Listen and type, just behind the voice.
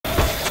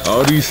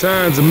All these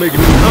signs are making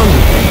me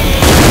hungry.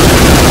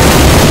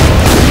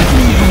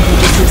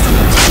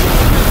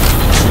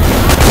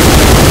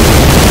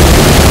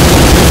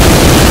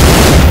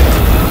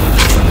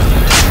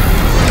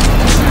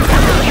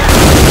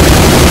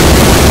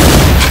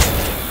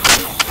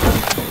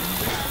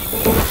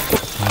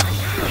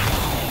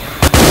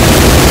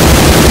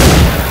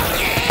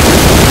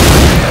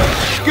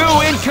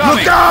 Go incoming!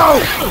 Look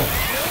out!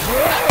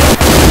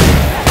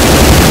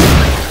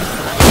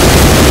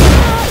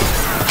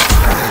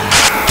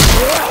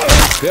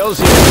 Bill's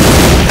here.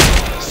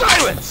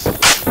 Silence!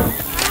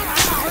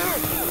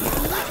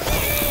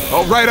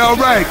 All right.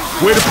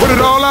 Way to put it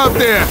all out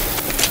there.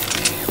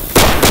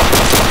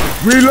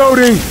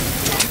 Reloading.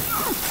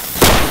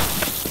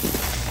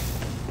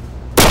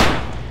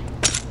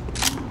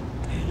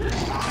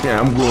 Yeah,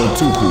 I'm going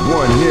 2 for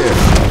 1 here.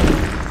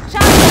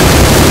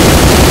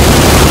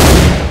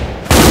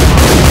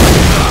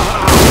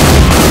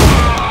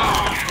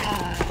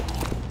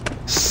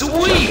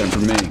 Sweet! Shotgun for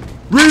me.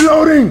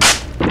 Reloading.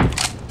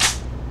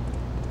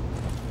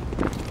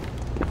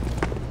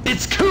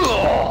 It's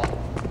cool!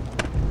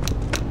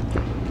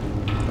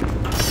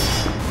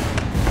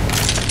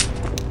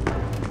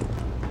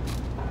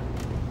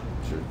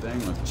 Sure thing.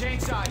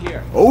 Chainsaw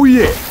here. Oh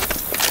yeah.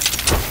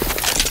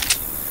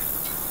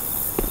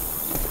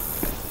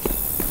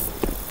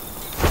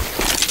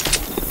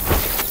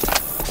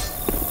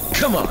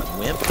 Come on,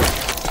 wimp.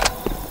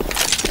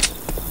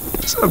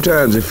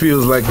 Sometimes it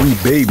feels like we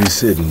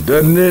babysitting,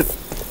 doesn't it?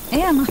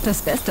 Er macht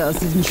das Beste aus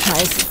diesem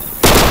Scheiß.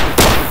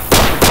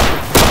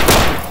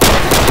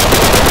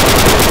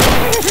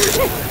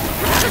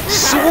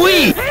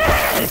 Sweet!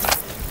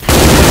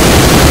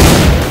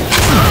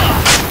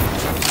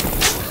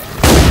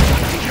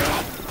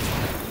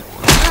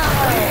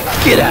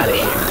 Get out of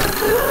here.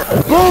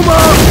 Boom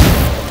up!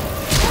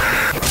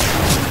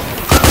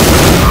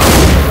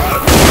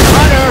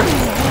 Hunter!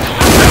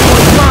 That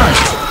one's mine!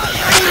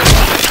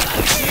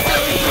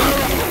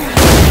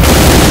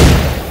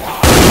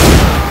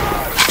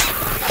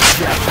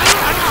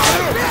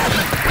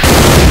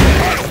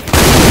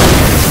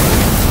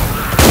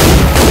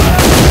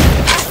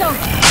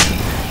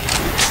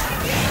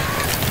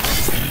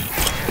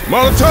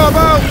 Molotov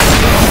out!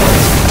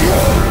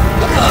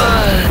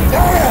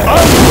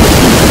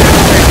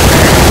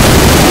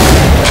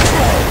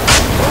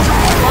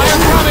 Fire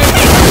coming!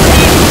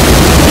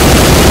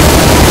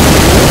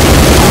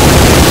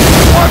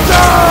 Watch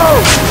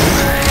out!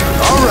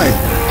 All right,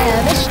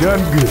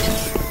 done good.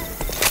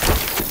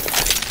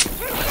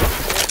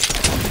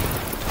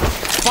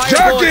 Fire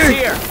bullets Jockey!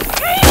 here!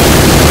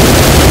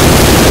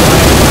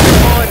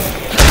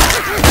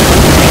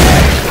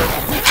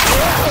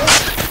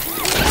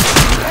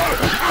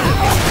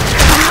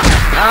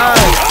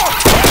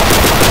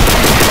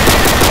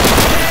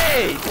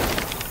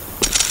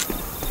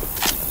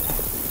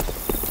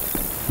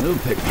 He'll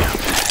pick me up.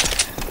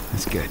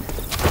 That's good.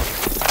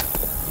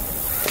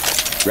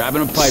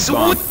 Grabbing a pipe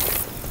bomb.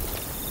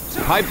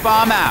 Pipe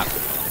bomb out.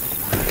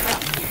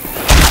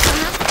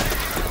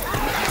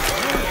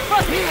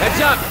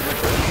 Heads up!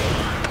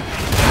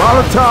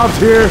 Molotov's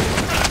here.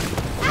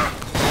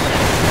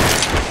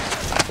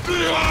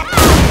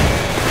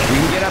 We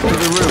can get up to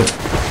the roof.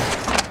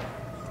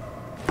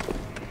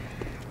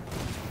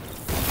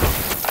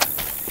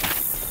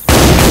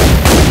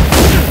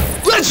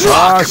 Let's rock!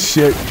 Ah,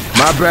 shit.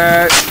 My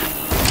bad.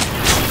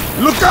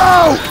 Look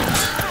out!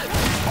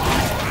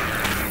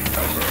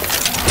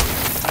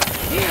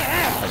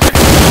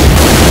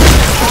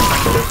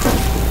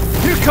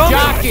 Here comes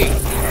Jockey!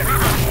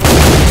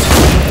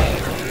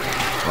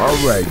 All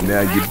right,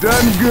 now you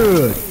done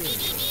good.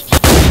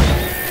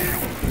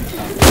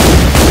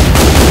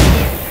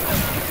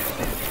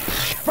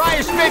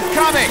 Fire spit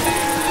coming!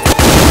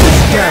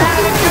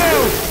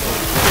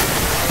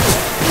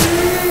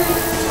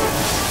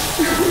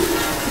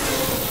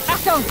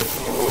 Achtung!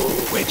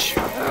 Which?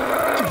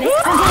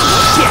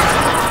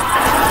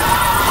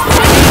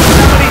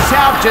 Somebody's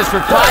help just for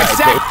 5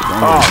 seconds!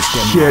 Oh,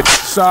 shit.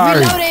 Sorry.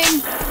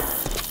 Reloading!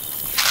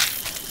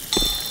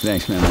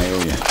 Thanks, man. I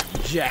owe you.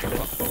 Jack.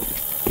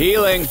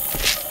 Healing.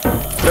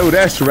 No,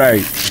 that's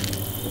right.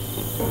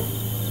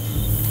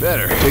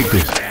 Better. Take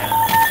this.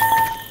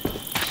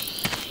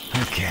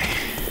 Okay.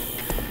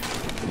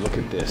 Look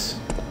at this.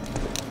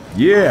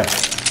 Yeah.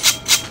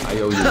 I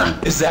owe you one.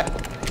 Is that...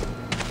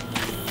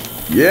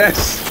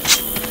 Yes.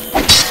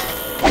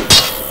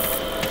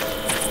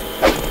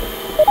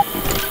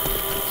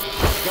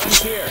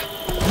 Guns here.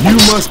 You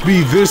must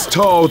be this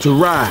tall to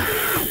ride.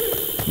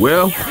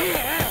 Well,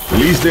 at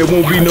least there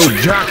won't be no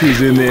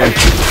jockeys in there.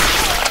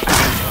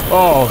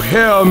 Oh,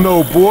 hell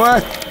no,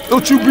 boy.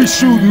 Don't you be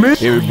shooting me.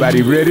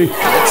 Everybody ready?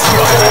 Let's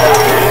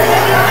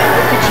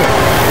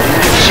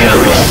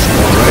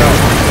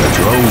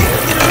roll.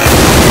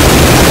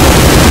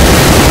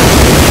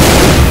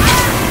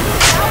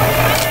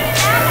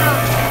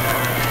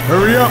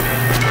 Hurry up.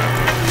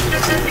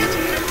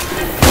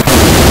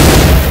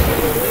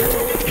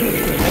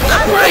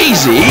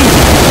 Crazy!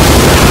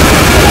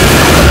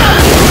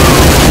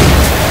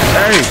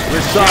 Hey,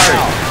 we're sorry.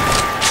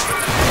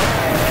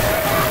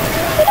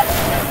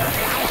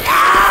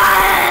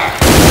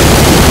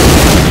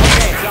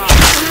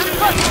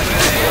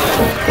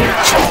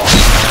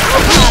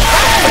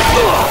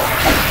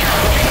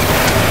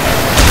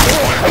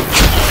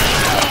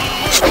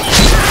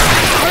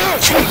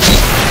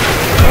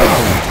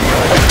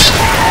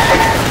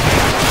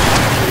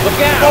 Look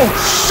out! Oh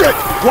shit!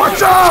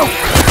 Watch out!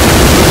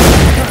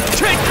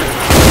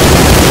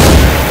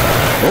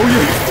 Oh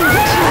yeah!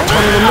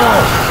 Turning them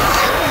on!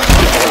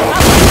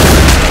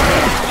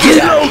 Get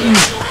out!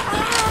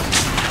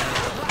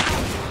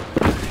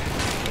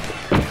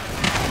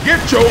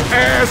 Get your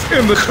ass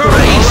in the car!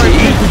 Alright,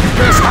 people, you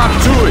best hop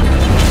to it!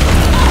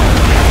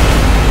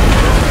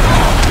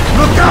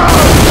 Look out!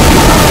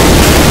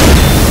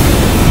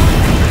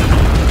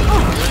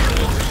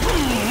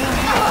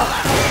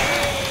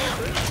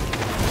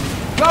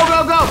 Go,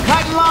 go, go!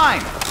 Cut in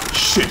line!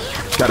 Shit!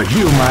 Gotta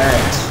heal my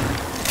ass.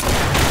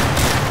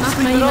 Mach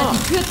mal jemand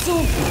die Tür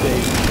zu.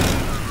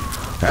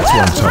 That's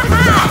what I'm talking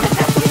about.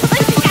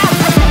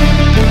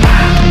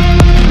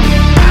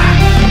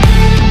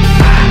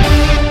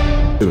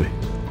 Really?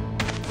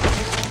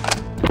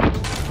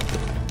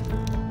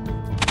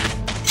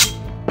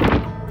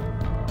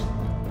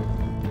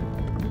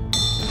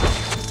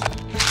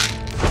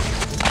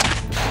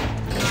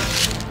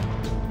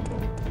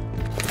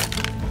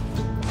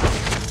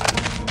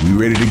 We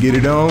ready to get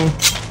it on?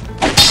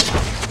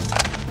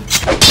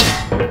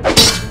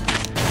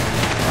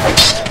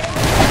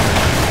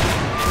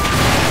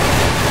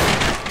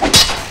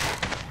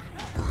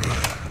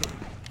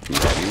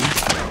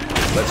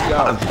 Let's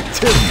go.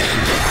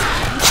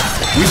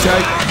 We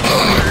tight.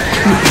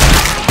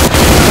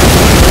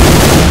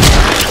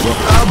 Well,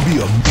 I'll be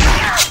a...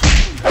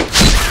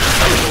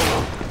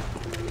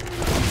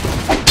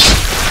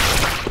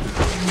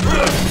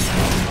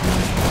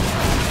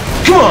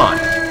 Come on!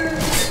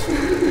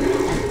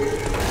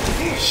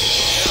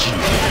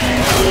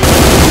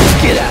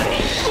 Get out of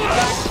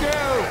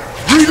here.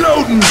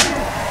 Reloading!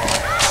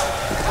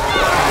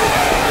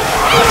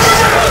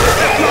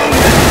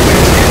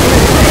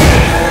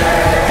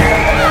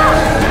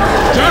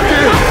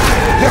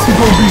 This is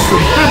gonna be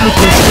some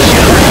biblical shit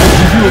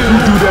if you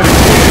do that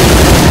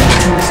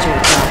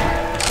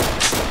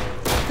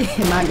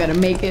again. Am I gonna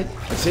make it?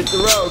 Let's hit the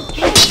road.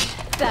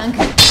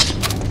 Danke.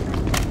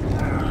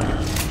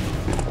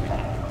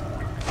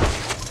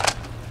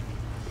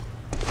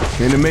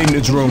 in the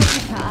maintenance room.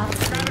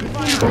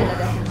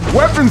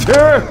 Weapons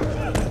here!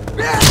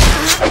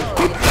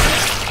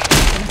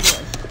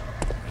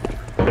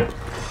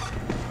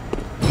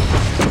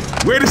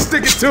 Way to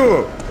stick it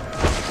to him!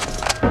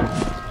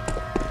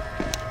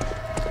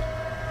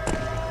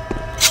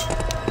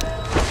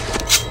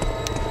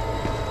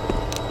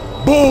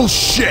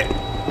 Bullshit!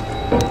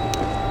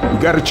 We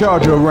got a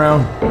charger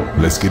around.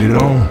 Let's get it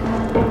on.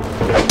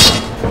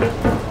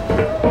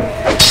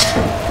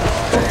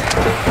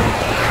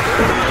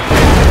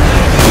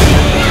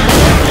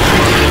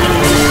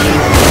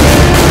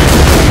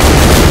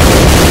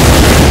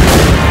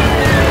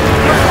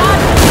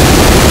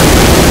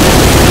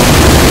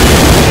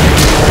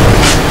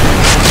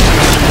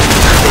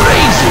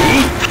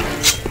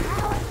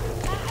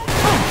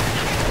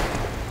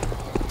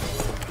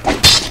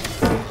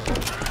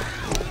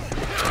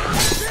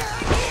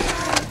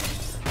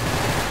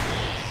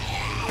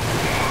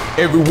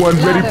 Everyone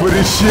ready for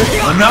this shit?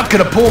 I'm not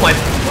gonna pull my...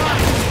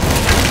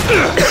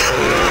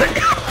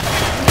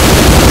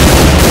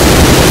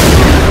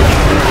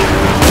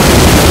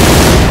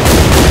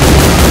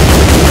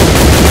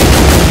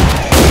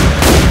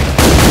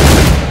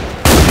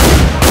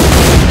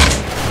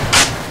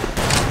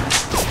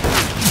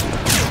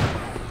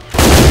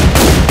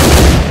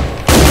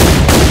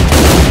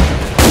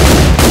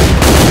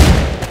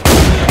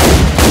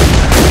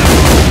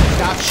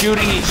 Stop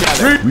shooting each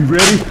other. We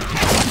ready?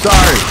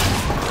 Sorry.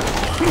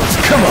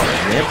 Come on,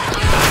 man.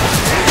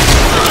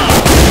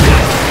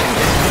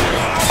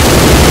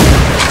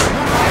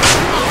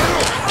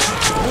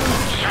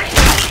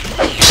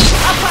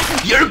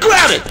 You're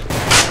grounded!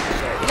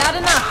 Not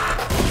enough.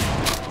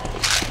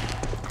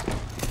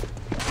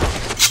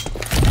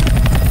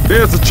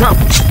 There's a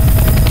chopper.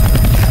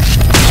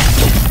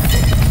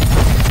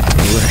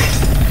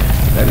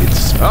 That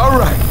is all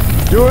right.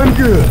 Doing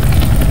good.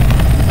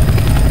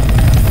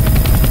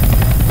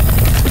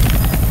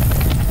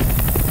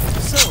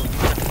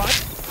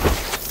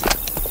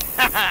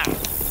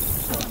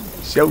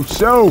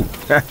 So.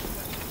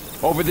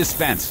 Over this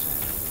fence.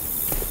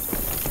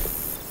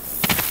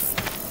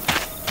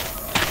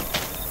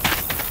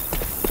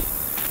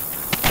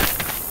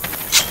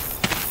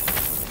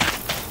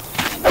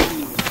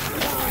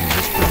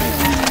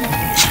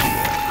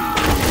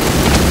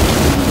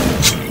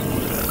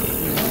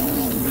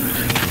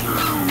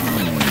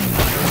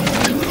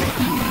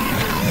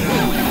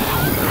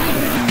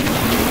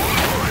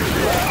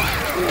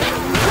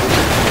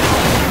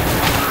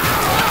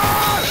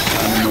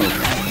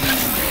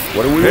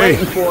 What are we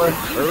waiting for?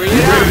 Hurry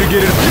You up. ready to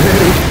get it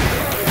ready?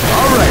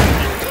 All right.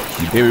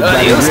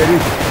 Everybody ready?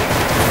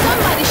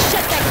 Somebody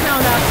shut that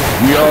clown up.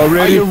 We all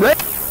ready?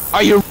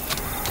 Are you...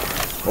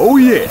 Oh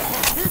yeah.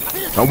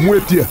 I'm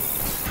with you.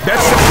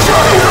 That's it.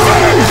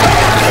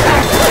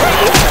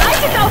 I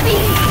can help you.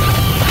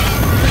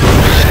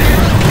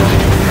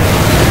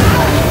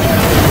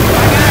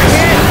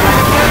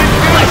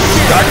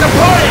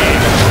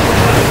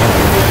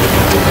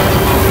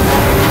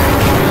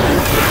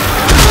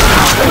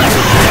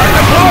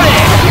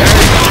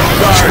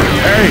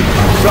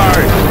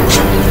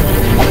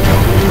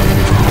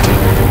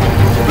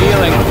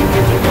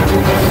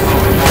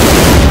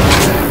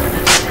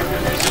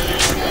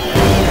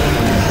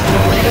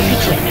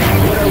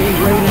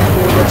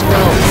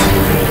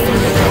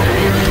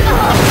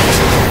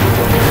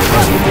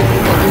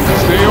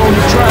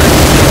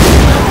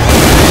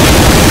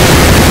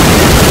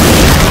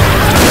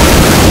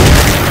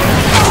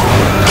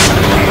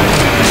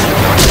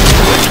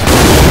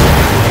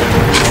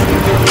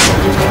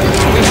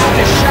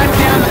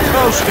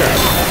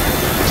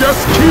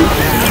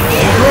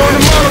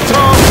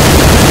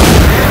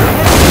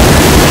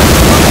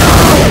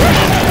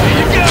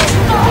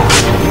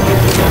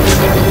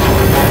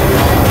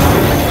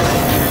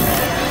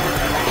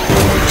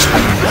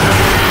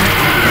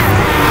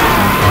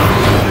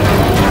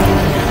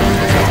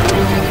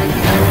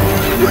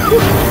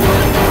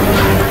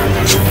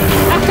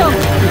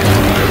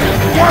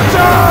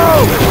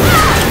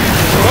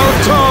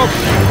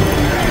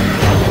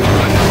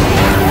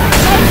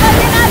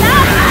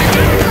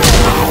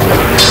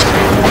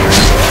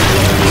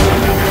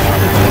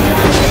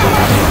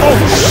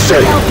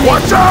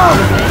 Watch out!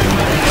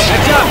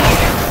 Heads up!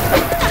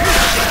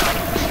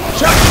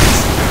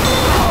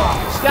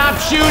 Stop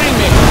shooting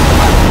me!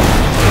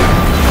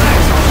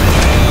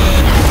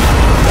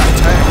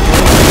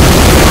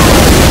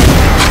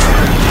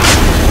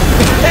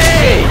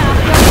 Hey!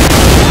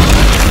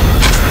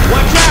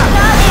 Watch out!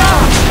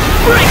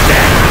 Break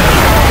that!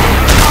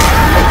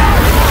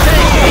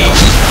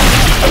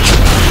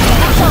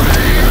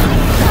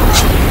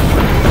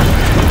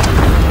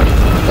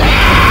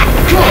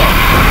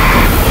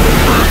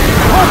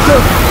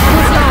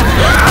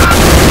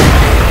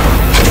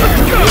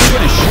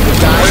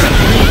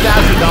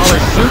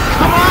 Suit?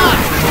 Come on!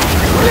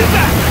 What is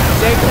that?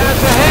 Safe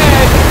path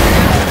ahead!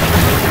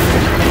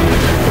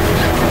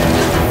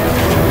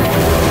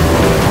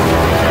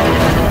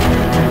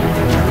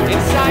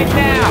 Inside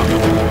now!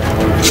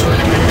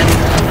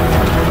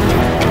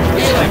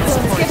 Felix!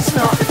 Guess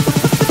not.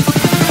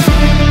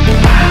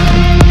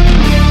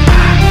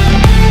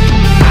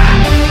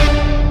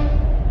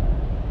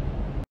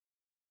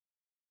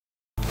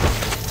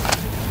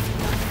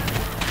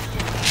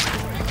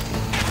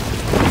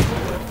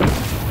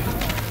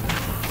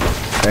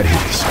 That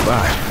hit the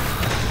spot.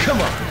 Come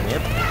on,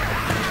 Nip.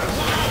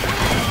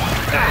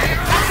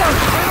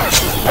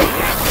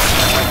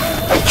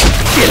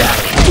 Get out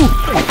of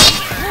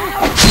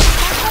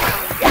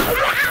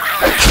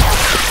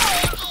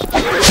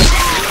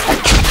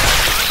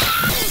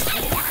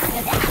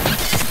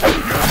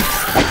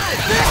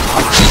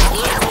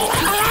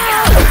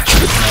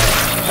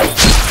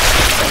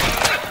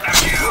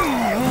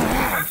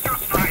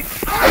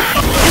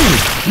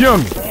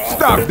Yummy,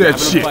 stop that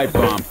shit. Pipe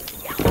bomb.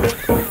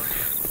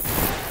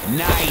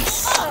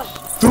 Nice.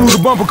 Through the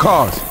bumper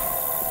cars.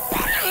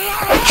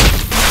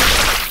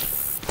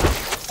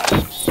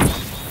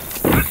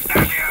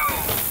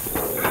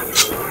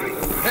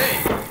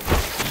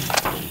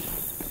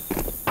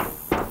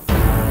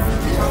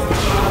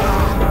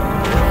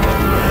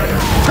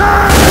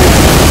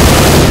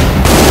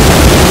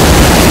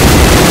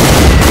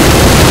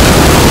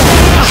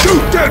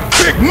 Shoot that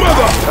big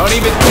mother! Don't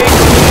even think.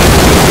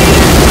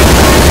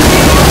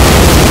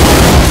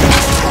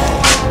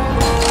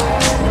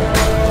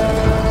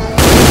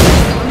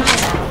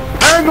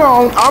 Hang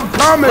on, I'm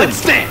coming!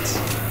 Let's dance!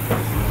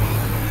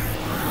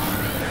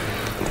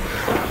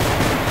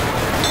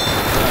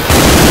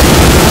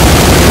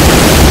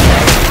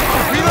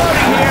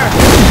 Reloading here!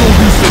 There's gonna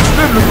be some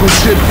biblical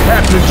shit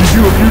happening to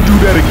you if you do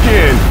that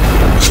again.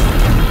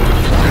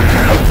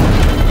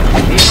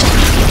 Let me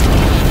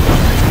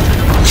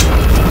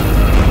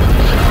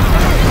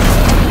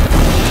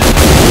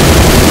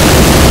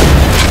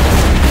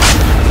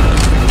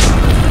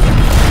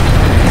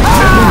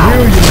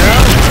heal you now.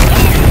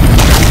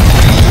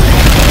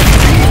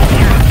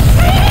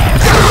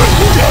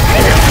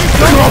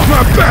 Get off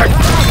my back!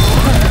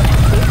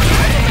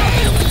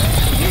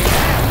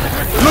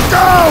 Look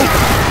out!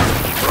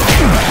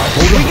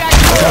 We got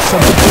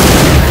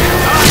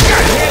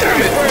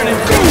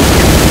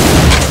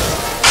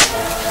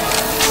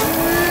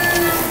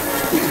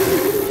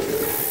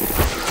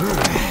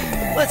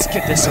Let's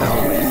get this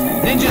over with.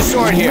 Ninja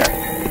sword here.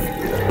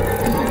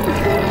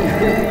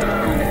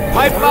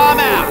 Pipe bomb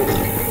out.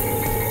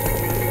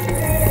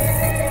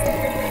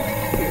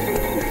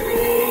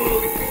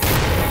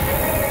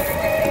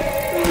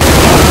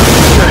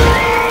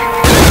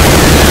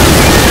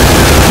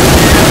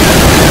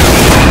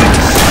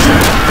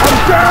 I'm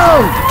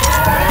down!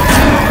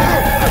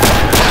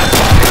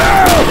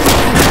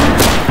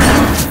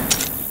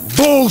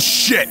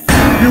 Bullshit!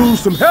 Use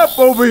some help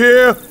over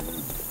here!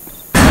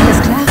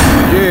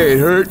 Yeah, it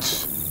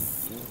hurts.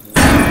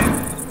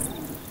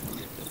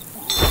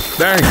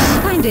 Thanks.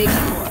 Fine, Dick.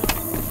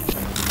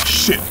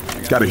 Shit,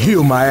 gotta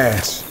heal my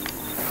ass.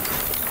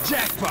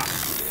 Jackpot.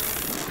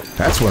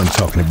 That's what I'm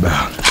talking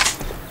about.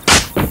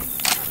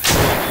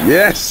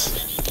 Yes!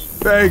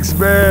 Thanks,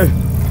 man.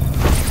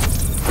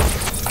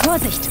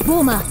 Vorsicht,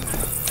 Boomer.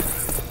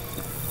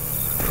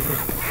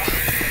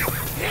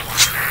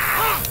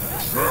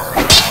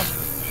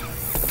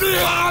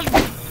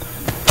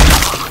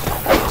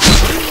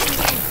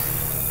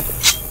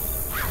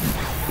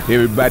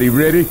 Everybody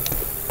ready?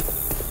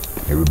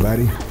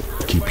 Everybody,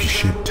 keep your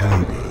shit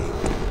tight.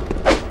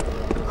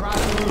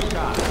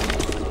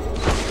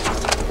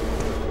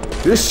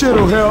 This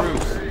shit'll help.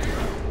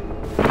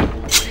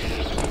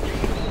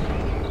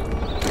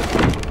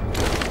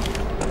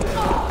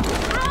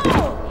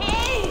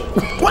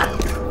 What?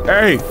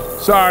 Hey,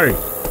 sorry.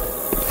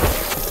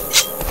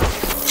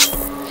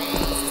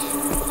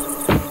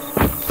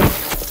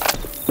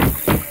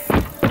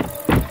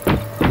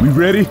 We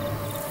ready?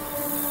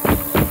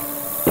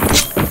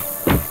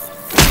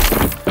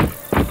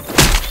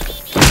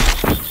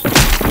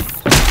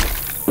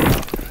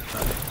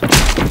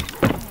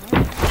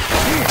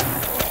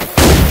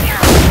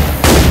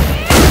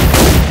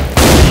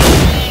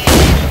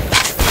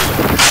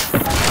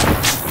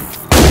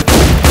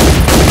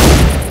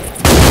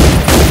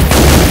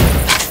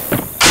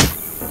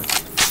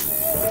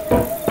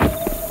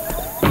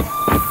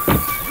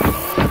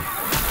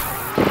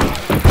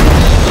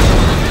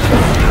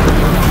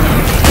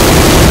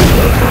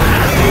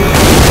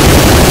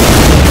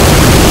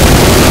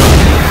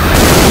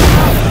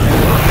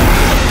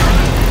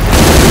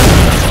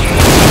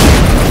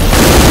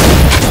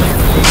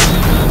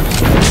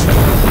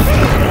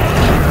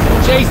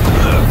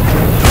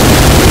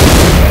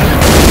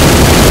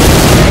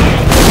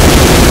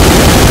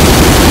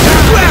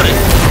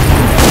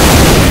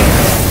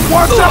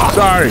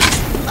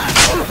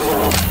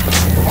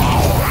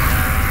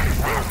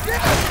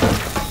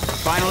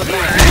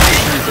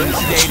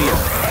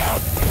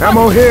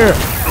 Ammo here.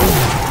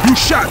 You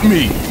shot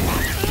me.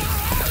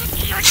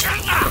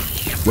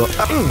 Well,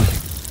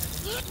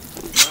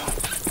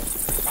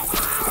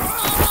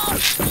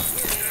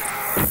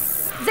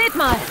 Seht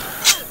mal!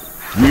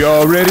 we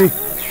all ready?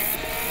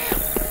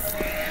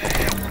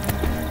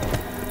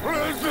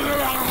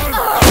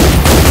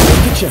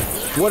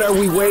 What are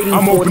we waiting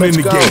I'm for? opening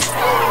the Let's go. gate.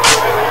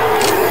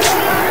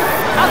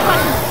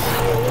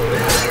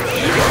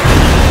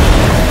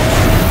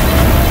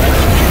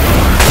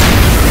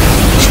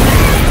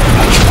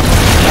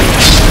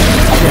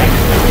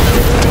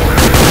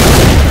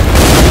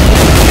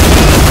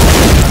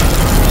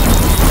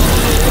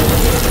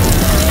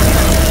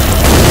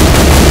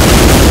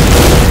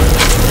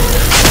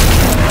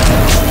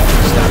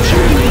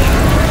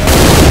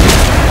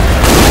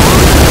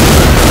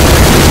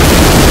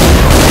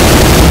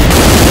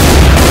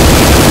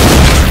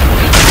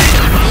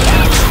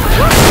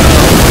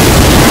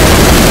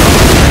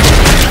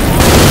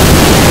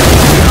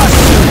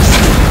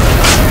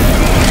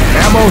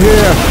 Ammo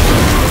here.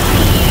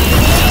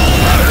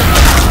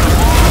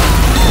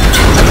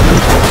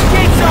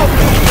 Gates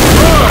open!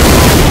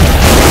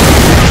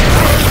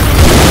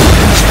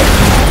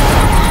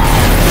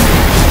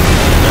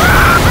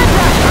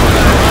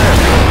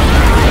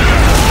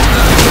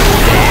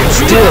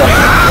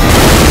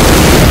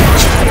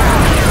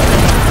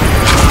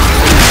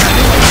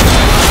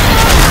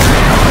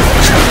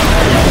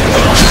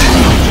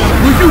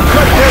 Will you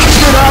cut that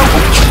shit out?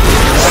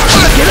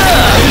 Fuck it up!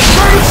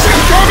 Burn shit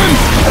coming!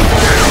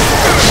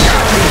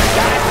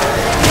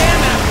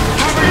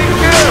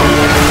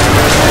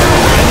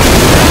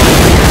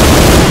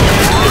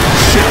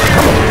 Shit,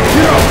 come on,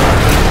 get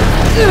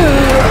up!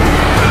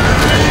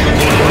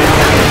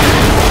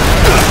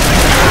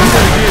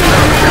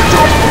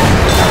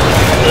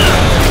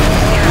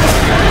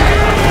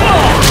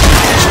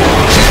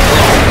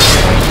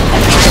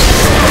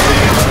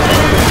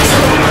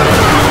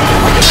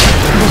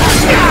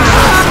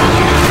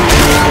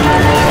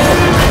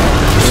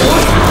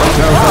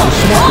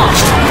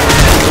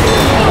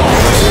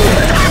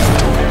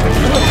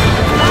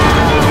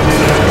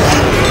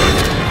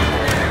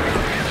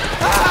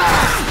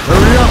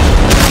 Hurry up!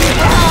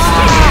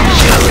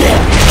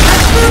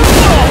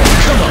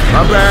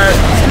 My bad.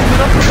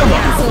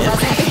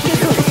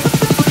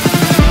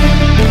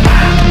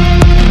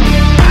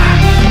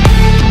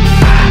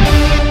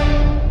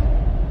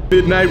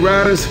 Midnight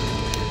Riders,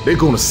 they're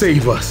gonna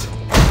save us.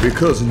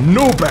 Because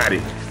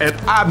nobody, and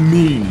I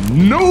mean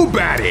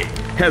nobody,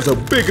 has a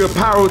bigger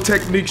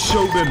pyrotechnic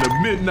show than the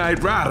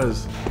Midnight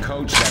Riders.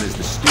 Coach, that is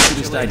the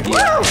stupidest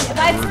idea.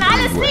 Reißen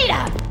alles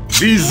nieder!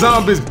 These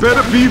zombies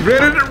better be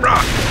ready to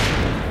rock.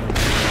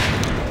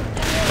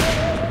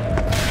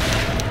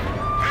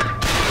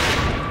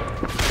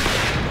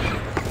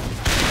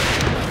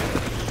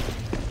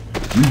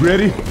 You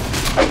ready?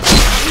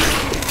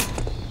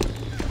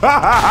 Ha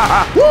ha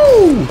ha!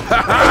 Woo!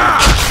 Ha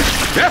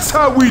ha! That's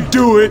how we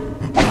do it.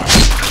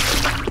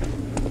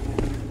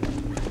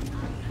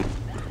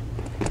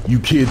 You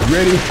kids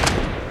ready?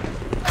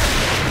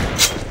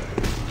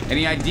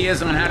 Any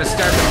ideas on how to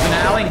start the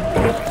finale?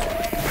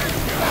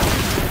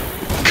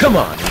 Come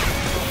on.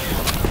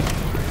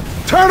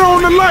 Turn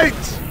on the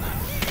lights.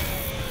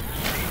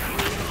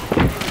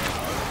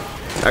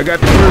 I got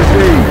the first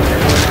aid.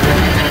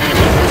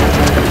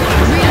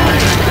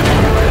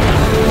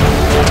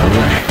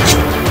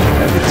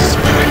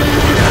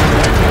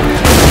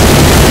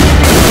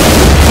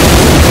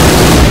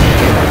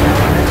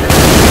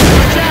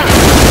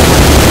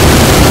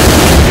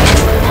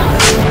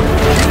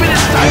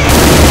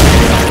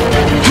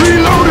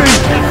 Reloading!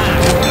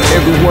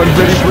 Everyone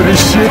ready for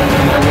this shit?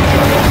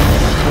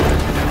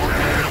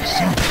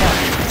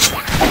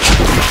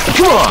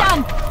 Come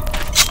on!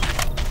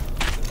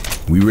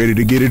 We ready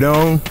to get it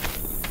on?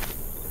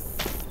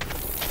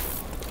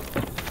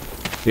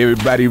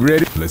 Everybody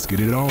ready? Let's get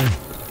it on.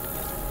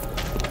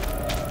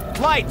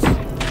 Lights!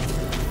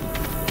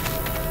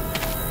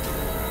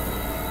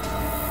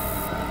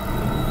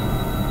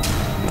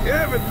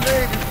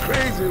 Everything is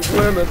crazy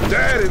when the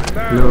daddy's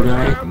not. No,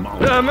 right?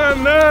 Na na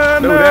na.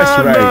 No,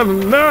 that's right.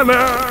 Na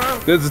na.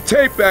 There's a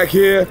tape back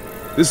here.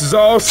 This is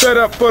all set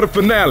up for the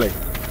finale.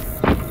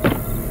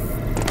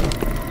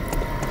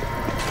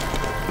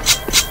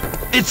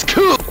 It's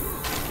cool.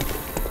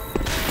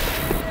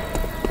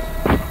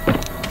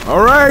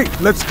 All right,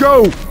 let's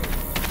go.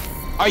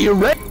 Are you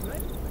ready?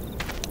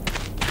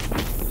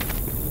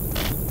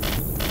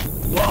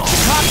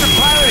 Copter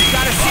pirates,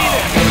 gotta see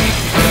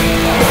this!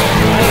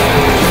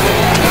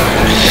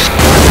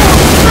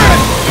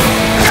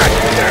 God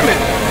damn it!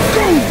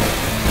 Go!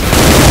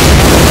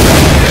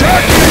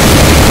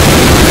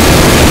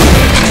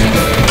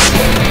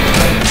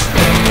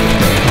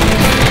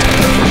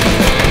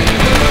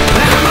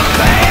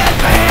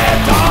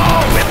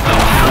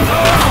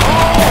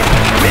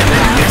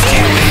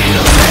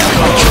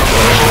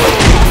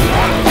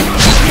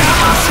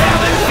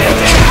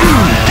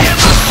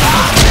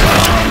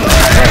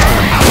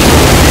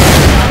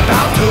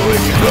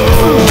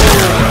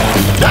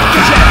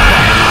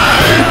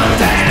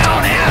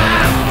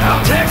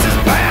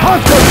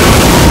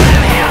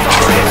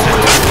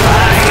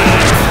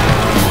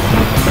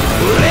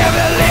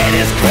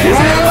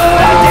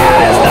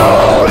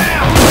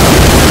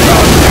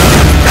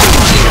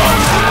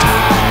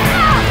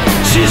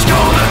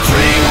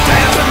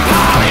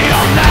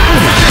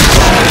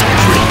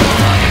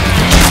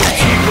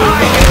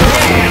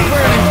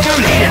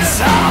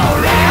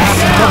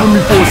 Cover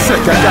me for a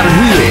sec, I gotta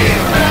heal.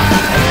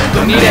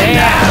 Need a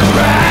hand.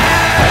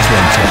 That's what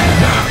I'm talking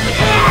about.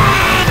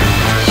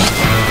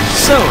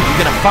 So, you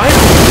gonna fight him?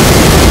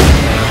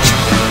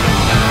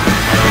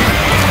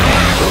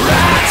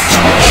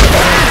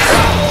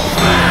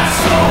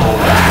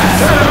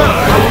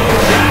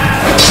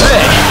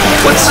 Hey,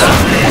 what's up?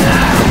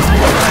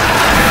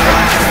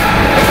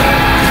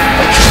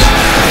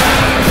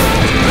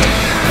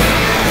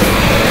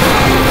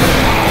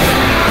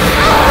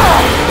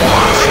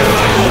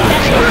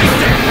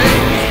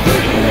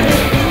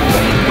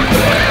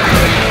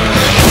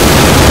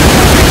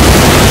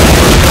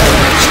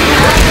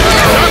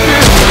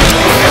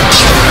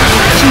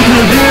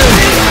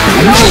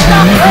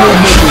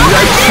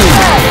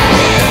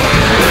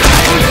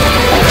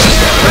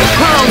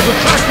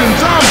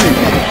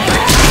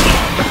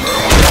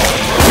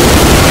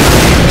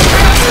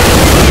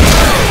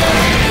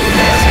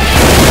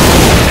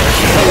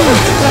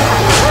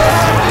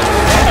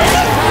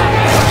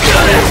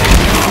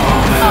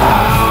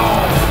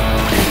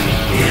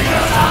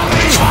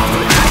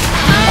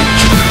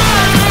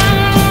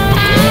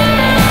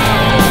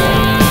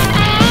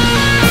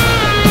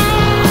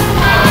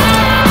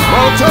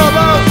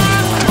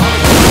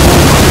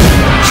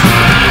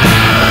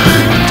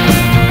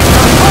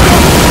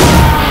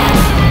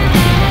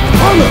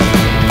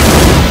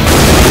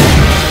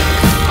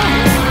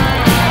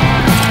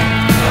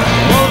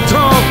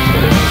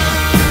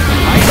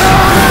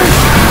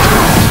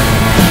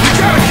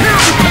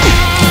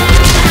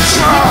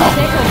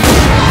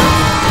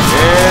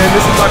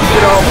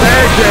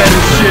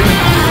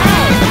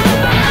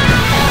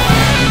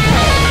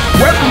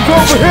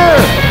 Over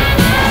here!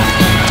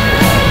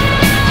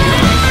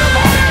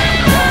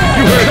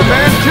 You heard the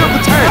man, kill the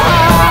tank!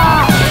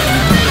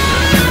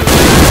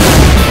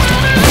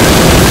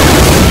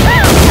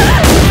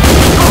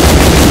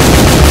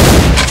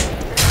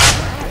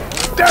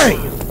 Dang!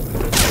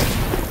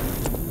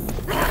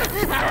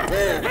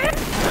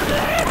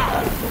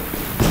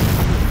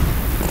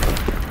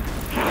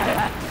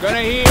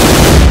 Gonna heal.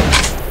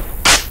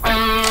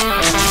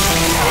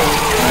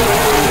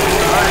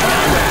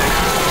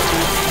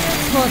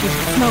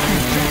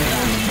 Smoking.